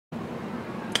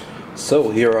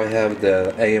So here I have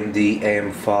the AMD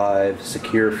AM5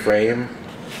 Secure frame.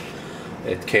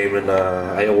 It came in,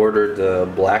 I ordered the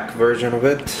black version of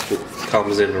it. It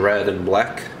comes in red and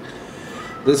black.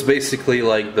 This is basically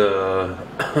like the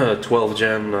 12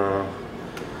 gen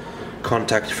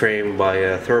contact frame by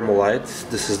Thermalright.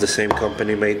 This is the same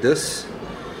company made this.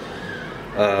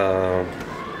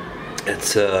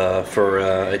 It's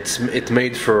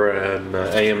made for an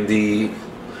AMD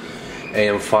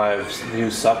AM5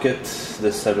 new socket,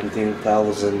 the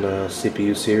 17,000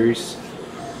 CPU series.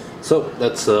 So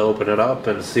let's open it up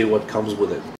and see what comes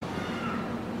with it.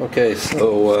 Okay,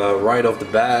 so right off the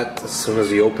bat, as soon as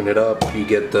you open it up, you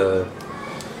get the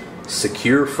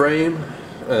secure frame,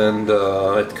 and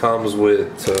it comes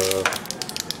with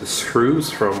the screws.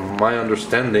 From my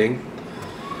understanding,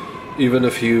 even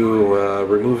if you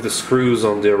remove the screws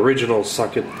on the original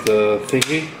socket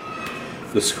thingy,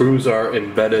 the screws are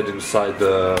embedded inside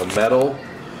the metal,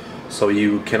 so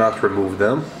you cannot remove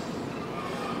them.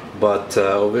 But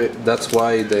that's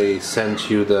why they sent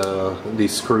you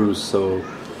these screws, so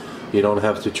you don't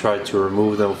have to try to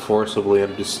remove them forcibly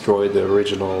and destroy the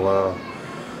original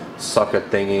socket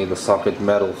thingy, the socket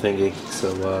metal thingy.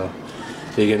 So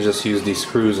you can just use these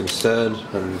screws instead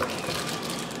and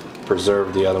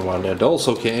preserve the other one. It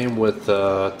also came with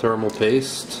thermal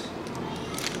paste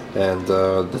and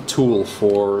the tool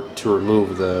to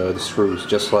remove the screws,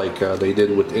 just like they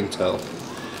did with Intel.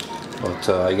 But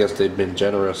I guess they've been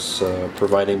generous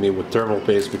providing me with thermal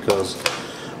paste, because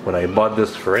when I bought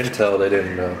this for Intel, they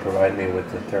didn't provide me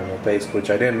with the thermal paste, which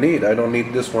I didn't need. I don't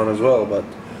need this one as well, but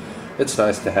it's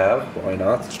nice to have. Why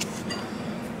not?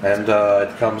 And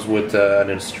it comes with an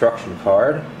instruction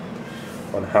card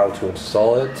on how to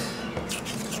install it.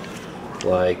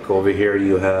 Like over here,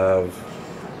 you have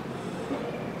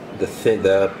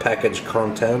the package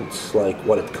contents, like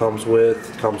what it comes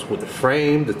with. It comes with the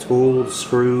frame, the tool, the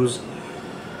screws,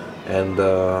 and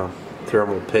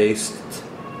thermal paste.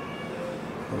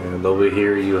 And over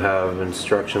here you have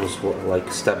instructions,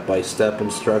 like step-by-step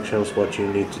instructions, what you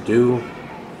need to do.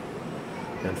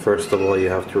 And first of all, you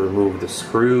have to remove the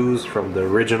screws from the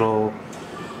original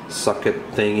socket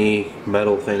thingy,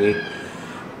 metal thingy.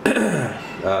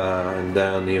 And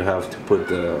then you have to put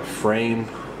the frame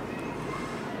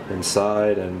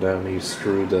inside, and then you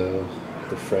screw the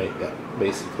frame, yeah,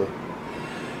 basically.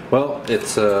 Well,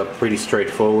 it's pretty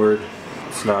straightforward.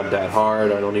 It's not that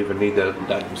hard. I don't even need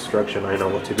that instruction. I know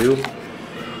what to do,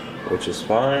 which is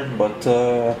fine. But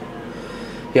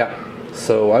yeah,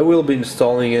 so I will be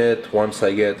installing it once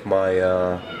I get my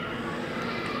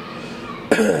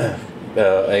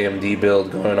AMD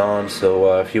build going on.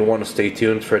 So if you want to stay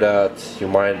tuned for that,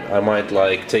 I might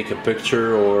like take a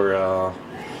picture or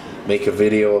make a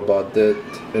video about it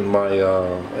in my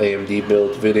AMD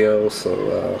build video.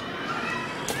 So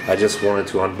I just wanted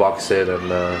to unbox it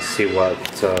and see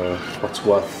what's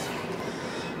what.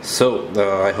 So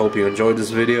I hope you enjoyed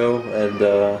this video, and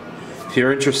if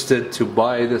you're interested to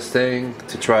buy this thing,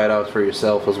 to try it out for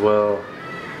yourself as well,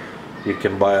 you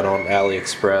can buy it on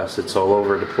AliExpress. It's all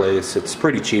over the place. It's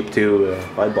pretty cheap too.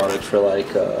 I bought it for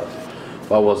like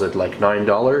what was it, like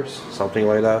 $9, something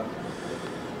like that.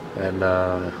 And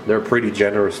they're pretty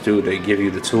generous too. They give you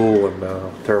the tool and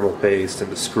thermal paste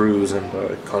and the screws and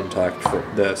contact for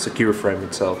the secure frame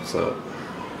itself. So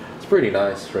it's pretty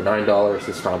nice. For $9,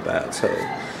 it's not bad. So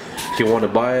if you want to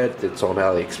buy it, it's on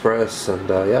AliExpress. And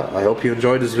yeah, I hope you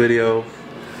enjoyed this video,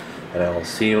 and I'll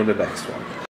see you in the next one.